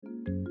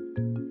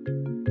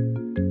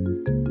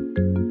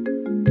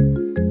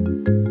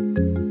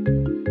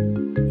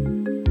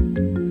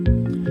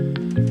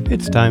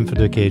It's time for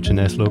the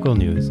KHNS Local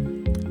News.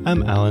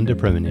 I'm Alan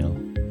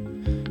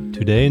DePreminil.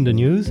 Today in the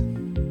news,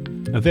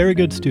 a very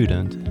good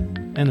student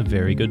and a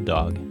very good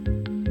dog.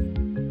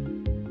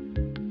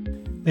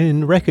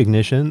 In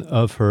recognition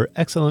of her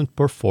excellent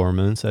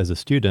performance as a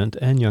student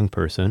and young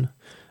person,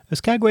 a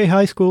Skagway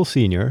High School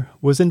senior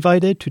was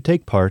invited to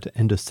take part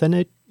in the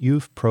Senate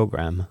Youth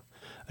Program,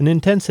 an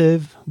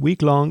intensive,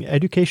 week-long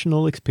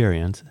educational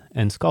experience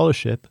and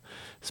scholarship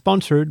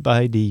sponsored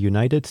by the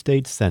United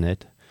States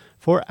Senate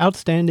for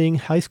outstanding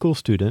high school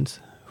students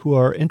who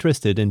are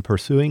interested in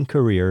pursuing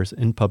careers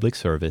in public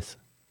service.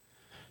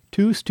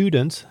 2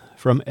 students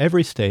from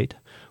every state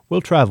will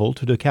travel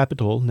to the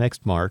capital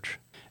next March,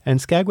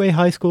 and Skagway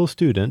High School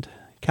student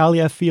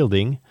Kalia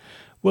Fielding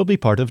will be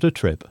part of the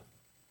trip.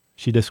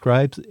 She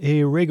describes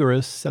a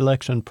rigorous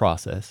selection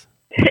process.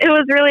 It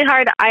was really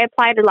hard. I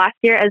applied last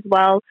year as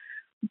well,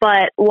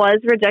 but was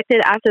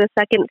rejected after the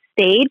second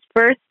stage.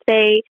 First,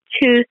 they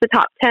choose the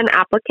top 10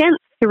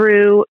 applicants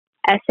through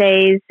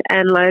essays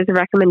and letters of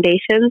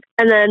recommendations.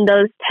 And then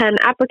those 10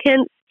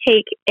 applicants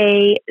take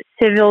a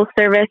civil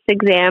service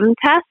exam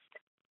test.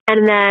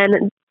 And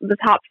then the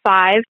top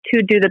 5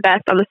 to do the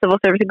best on the civil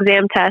service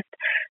exam test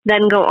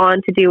then go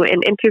on to do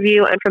an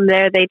interview. And from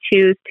there, they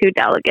choose 2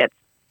 delegates.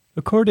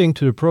 According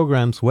to the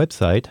program's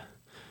website,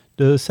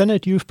 the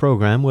Senate Youth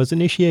Program was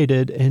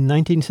initiated in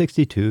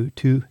 1962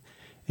 to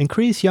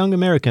increase young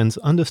Americans'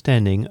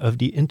 understanding of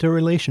the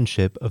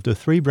interrelationship of the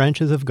 3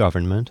 branches of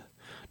government,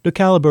 the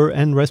caliber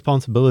and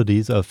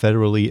responsibilities of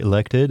federally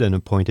elected and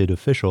appointed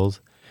officials,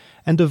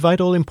 and the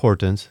vital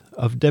importance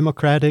of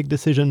democratic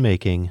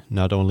decision-making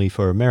not only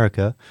for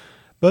America,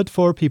 but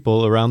for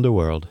people around the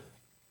world.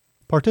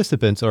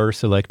 Participants are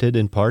selected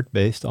in part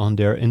based on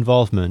their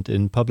involvement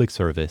in public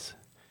service.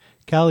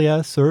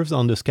 Kalia serves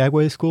on the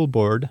Skagway School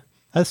Board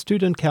as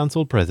Student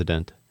Council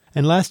President,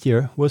 and last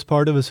year was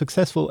part of a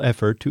successful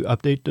effort to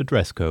update the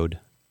dress code.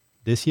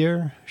 This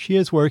year, she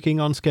is working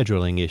on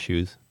scheduling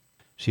issues.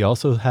 She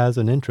also has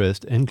an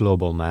interest in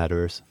global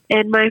matters.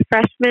 In my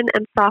freshman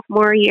and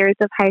sophomore years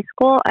of high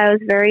school, I was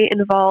very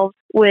involved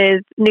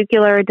with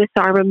nuclear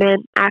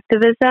disarmament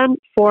activism.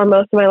 For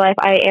most of my life,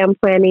 I am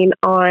planning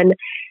on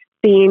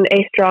being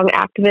a strong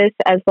activist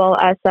as well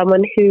as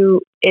someone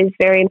who is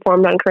very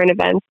informed on current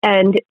events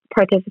and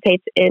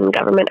participates in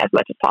government as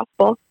much as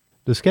possible.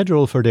 The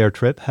schedule for their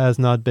trip has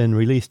not been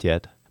released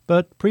yet,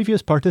 but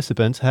previous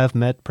participants have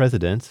met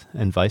presidents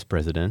and vice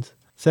presidents,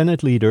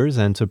 Senate leaders,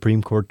 and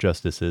Supreme Court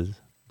justices.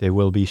 They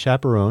will be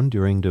chaperoned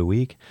during the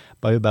week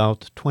by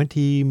about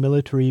 20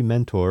 military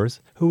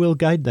mentors who will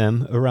guide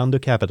them around the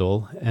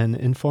Capitol and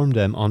inform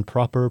them on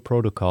proper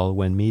protocol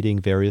when meeting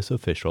various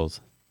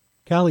officials.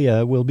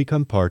 Kalia will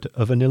become part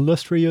of an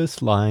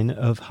illustrious line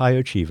of high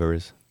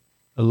achievers.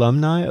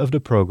 Alumni of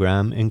the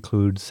program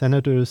include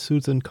Senator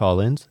Susan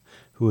Collins,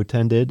 who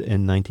attended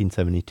in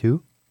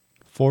 1972,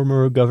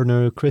 former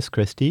Governor Chris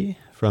Christie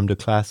from the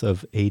class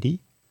of '80,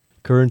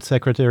 current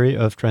Secretary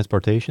of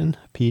Transportation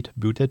Pete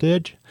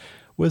Buttigieg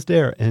was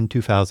there in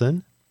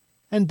 2000,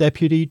 and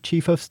Deputy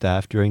Chief of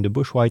Staff during the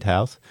Bush White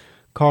House,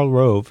 Karl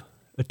Rove,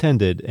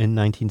 attended in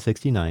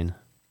 1969.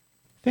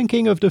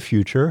 Thinking of the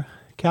future,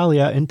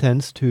 Kalia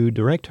intends to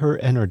direct her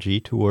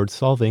energy towards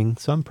solving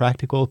some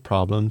practical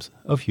problems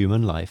of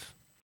human life.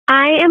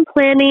 I am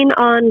planning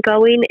on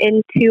going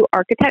into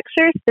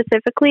architecture.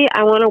 Specifically,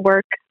 I want to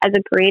work as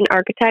a green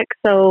architect,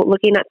 so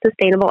looking at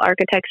sustainable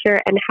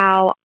architecture and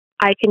how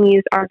I can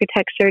use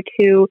architecture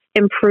to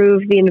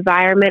improve the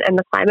environment and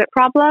the climate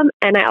problem.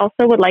 And I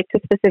also would like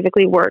to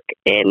specifically work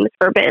in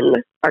urban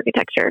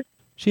architecture.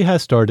 She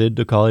has started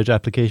the college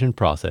application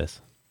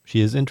process.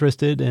 She is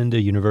interested in the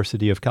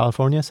University of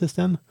California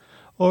system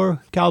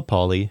or Cal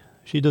Poly.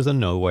 She doesn't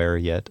know where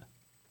yet.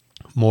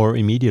 More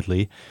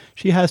immediately,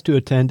 she has to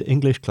attend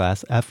English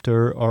class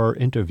after our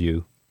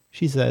interview.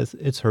 She says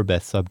it's her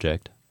best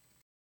subject.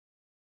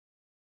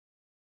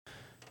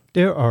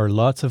 There are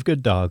lots of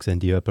good dogs in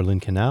the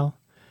Upperland Canal,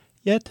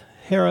 yet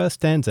Hera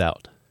stands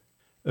out.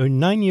 A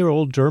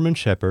 9-year-old German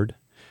Shepherd,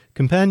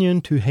 companion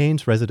to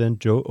Haines resident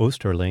Joe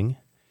Osterling,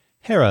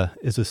 Hera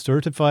is a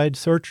certified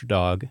search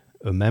dog,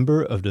 a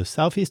member of the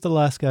Southeast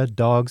Alaska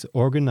Dogs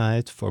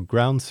Organized for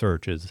Ground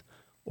Searches,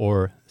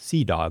 or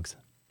Sea Dogs.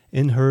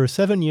 In her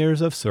 7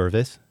 years of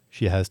service,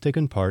 she has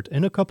taken part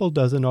in a couple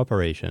dozen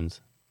operations.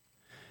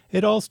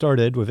 It all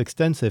started with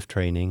extensive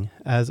training,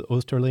 as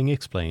Osterling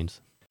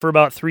explains. For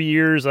about 3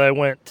 years, I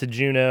went to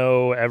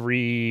Juneau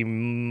every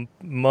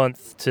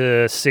month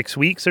to 6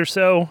 weeks or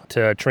so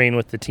to train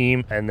with the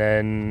team. And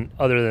then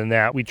other than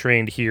that, we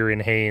trained here in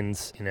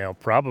Haines,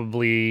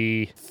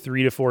 probably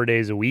 3 to 4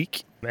 days a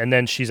week. And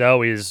then she's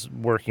always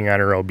working on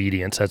her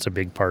obedience. That's a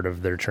big part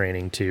of their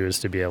training, too, is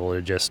to be able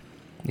to just,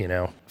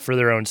 for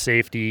their own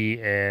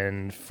safety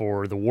and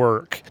for the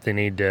work, they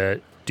need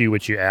to do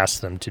what you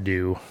ask them to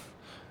do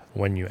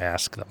when you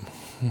ask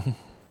them.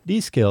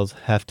 These skills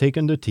have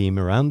taken the team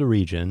around the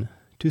region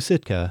to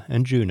Sitka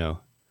and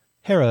Juneau.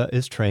 Hera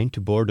is trained to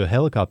board a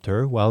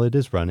helicopter while it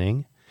is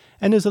running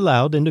and is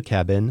allowed in the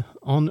cabin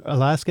on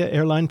Alaska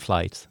Airlines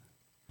flights.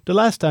 The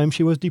last time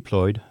she was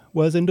deployed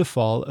was in the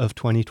fall of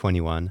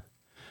 2021,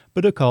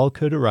 but a call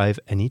could arrive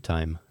any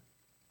time.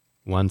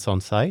 Once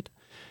on site,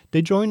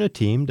 they join a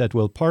team that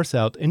will parse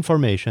out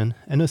information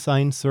and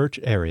assign search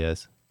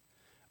areas.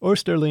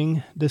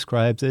 Osterling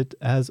describes it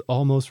as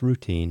almost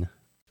routine.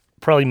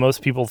 Probably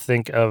most people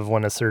think of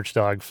when a search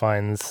dog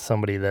finds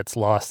somebody that's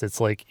lost,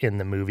 it's like in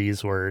the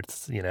movies where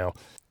it's,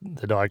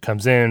 the dog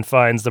comes in,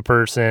 finds the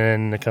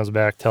person, it comes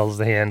back, tells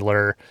the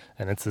handler,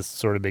 and it's this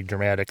sort of big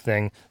dramatic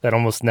thing. That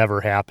almost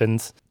never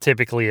happens.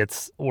 Typically,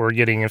 it's we're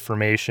getting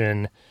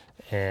information,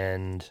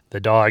 and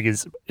the dog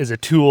is a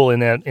tool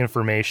in that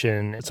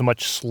information. It's a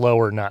much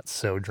slower, not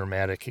so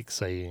dramatic,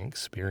 exciting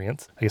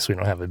experience. I guess we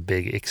don't have a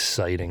big,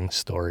 exciting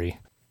story.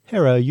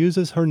 Hera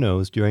uses her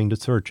nose during the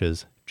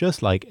searches,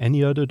 just like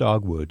any other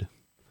dog would.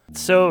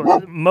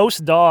 So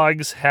most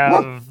dogs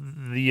have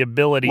the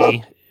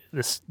ability,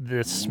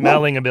 the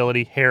smelling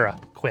ability, Hera,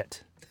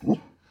 quit,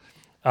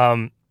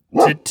 to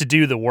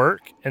do the work.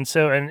 And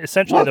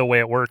essentially the way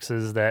it works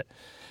is that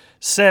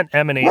scent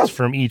emanates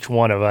from each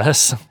one of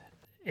us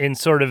in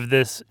sort of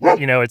this,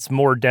 it's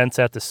more dense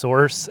at the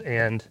source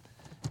and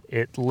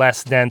it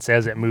less dense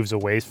as it moves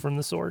away from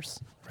the source,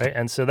 right?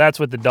 And so that's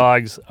what the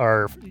dogs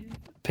are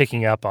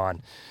picking up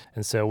on.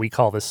 And so we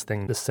call this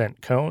thing the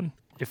scent cone.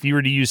 If you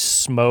were to use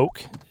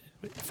smoke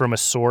from a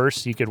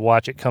source, you could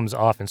watch it comes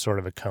off in sort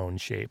of a cone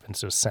shape. And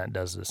so scent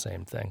does the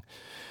same thing.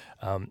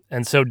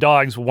 And so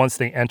dogs, once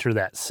they enter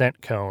that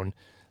scent cone,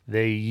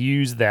 they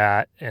use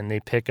that and they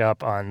pick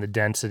up on the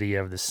density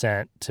of the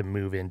scent to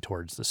move in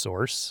towards the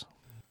source.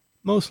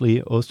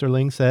 Mostly,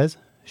 Osterling says,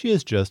 she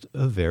is just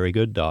a very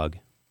good dog.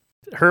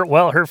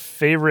 Her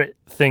favorite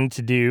thing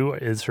to do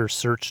is her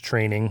search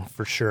training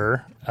for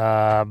sure.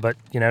 But,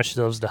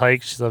 she loves to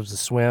hike. She loves to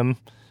swim.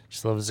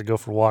 She loves to go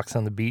for walks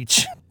on the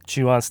beach,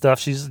 chew on stuff.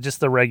 She's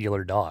just a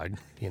regular dog.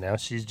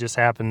 She just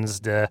happens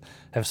to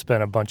have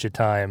spent a bunch of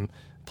time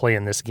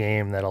playing this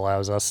game that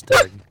allows us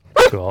to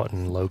go out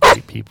and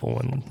locate people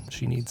when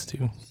she needs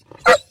to.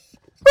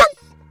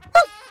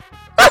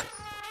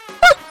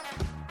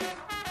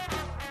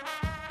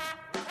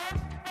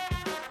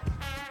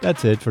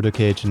 That's it for the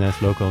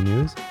KHNS local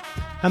news.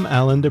 I'm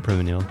Alan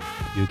DePrunil.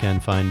 You can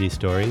find these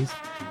stories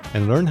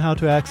and learn how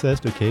to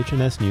access the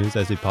KHNS news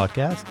as a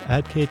podcast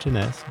at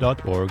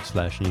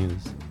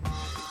khns.org/news.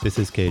 This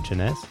is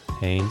KHNS,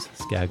 Haines,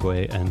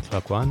 Skagway, and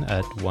Klukwan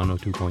at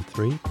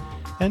 102.3,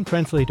 and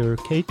translator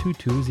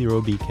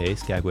K220BK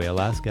Skagway,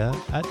 Alaska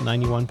at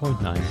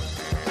 91.9.